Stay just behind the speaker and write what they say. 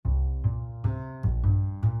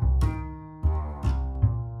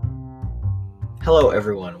Hello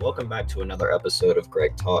everyone, welcome back to another episode of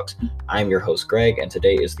Greg Talks. I'm your host Greg, and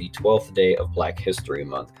today is the 12th day of Black History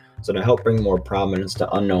Month. So to help bring more prominence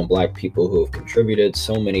to unknown Black people who have contributed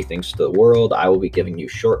so many things to the world, I will be giving you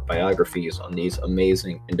short biographies on these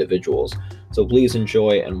amazing individuals. So please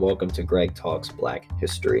enjoy and welcome to Greg Talks Black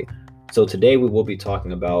History. So today we will be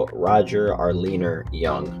talking about Roger Arlena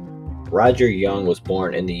Young. Roger Young was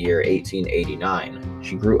born in the year 1889.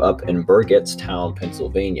 She grew up in Burgettstown,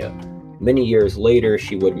 Pennsylvania. Many years later,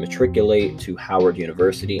 she would matriculate to Howard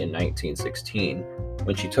University in 1916.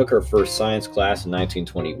 When she took her first science class in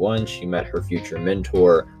 1921, she met her future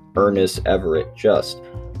mentor, Ernest Everett Just.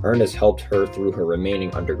 Ernest helped her through her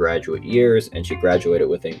remaining undergraduate years, and she graduated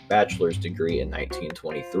with a bachelor's degree in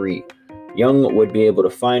 1923. Young would be able to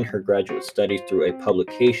find her graduate studies through a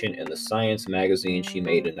publication in the Science magazine she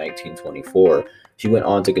made in 1924. She went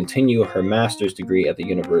on to continue her master's degree at the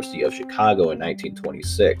University of Chicago in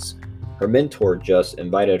 1926. Her mentor Just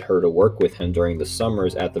invited her to work with him during the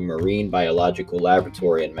summers at the Marine Biological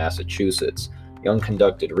Laboratory in Massachusetts. Young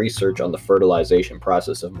conducted research on the fertilization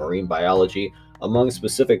process of marine biology, among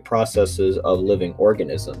specific processes of living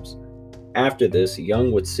organisms. After this,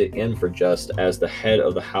 Young would sit in for Just as the head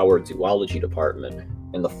of the Howard Zoology Department.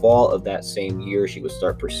 In the fall of that same year, she would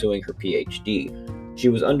start pursuing her PhD. She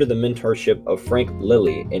was under the mentorship of Frank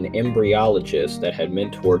Lilly, an embryologist that had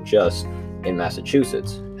mentored Just in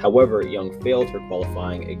Massachusetts. However, Young failed her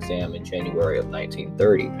qualifying exam in January of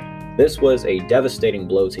 1930. This was a devastating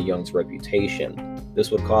blow to Young's reputation. This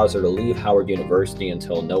would cause her to leave Howard University and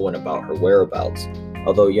tell no one about her whereabouts.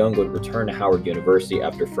 Although Young would return to Howard University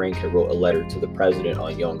after Frank had wrote a letter to the president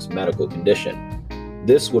on Young's medical condition.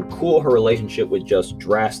 This would cool her relationship with Just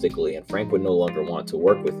drastically, and Frank would no longer want to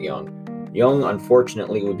work with Young. Young,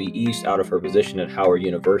 unfortunately, would be eased out of her position at Howard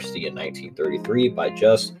University in 1933 by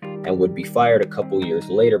Just, and would be fired a couple years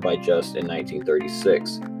later by Just in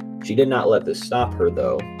 1936. She did not let this stop her,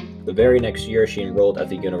 though. The very next year, she enrolled at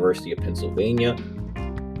the University of Pennsylvania.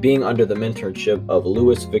 Being under the mentorship of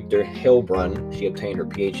Louis Victor Heilbronn, she obtained her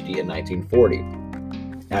PhD in 1940.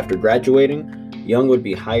 After graduating, Young would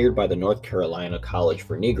be hired by the North Carolina College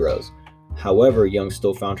for Negroes. However, Young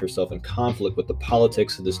still found herself in conflict with the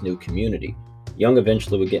politics of this new community. Young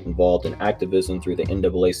eventually would get involved in activism through the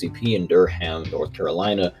NAACP in Durham, North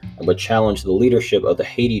Carolina, and would challenge the leadership of the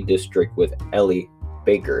Hayti District with Ellie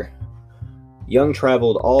Baker. Young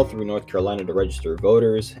traveled all through North Carolina to register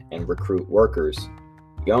voters and recruit workers.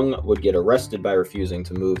 Young would get arrested by refusing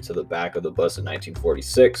to move to the back of the bus in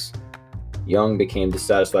 1946. Young became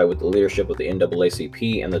dissatisfied with the leadership of the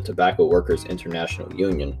NAACP and the Tobacco Workers International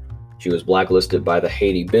Union. She was blacklisted by the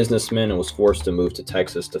Haiti businessmen and was forced to move to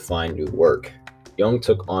Texas to find new work. Young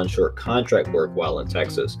took on short contract work while in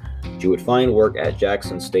Texas. She would find work at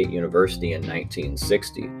Jackson State University in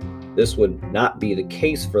 1960. This would not be the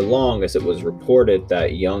case for long, as it was reported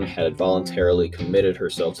that Young had voluntarily committed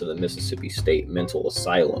herself to the Mississippi State Mental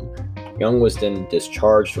Asylum. Young was then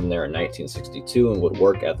discharged from there in 1962 and would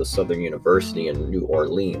work at the Southern University in New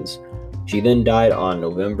Orleans. She then died on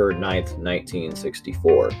November 9,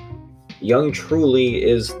 1964. Young truly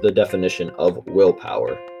is the definition of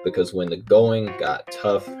willpower, because when the going got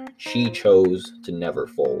tough, she chose to never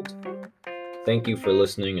fold. Thank you for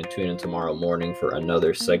listening, and tune in tomorrow morning for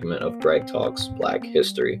another segment of Greg Talks Black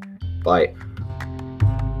History. Bye.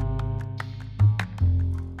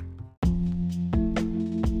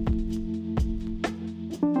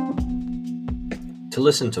 To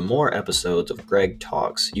listen to more episodes of Greg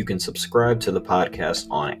Talks, you can subscribe to the podcast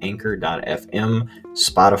on Anchor.fm,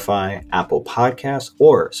 Spotify, Apple Podcasts,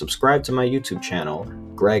 or subscribe to my YouTube channel,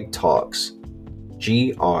 Greg Talks.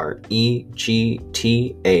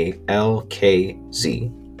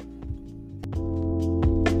 GregTalkz.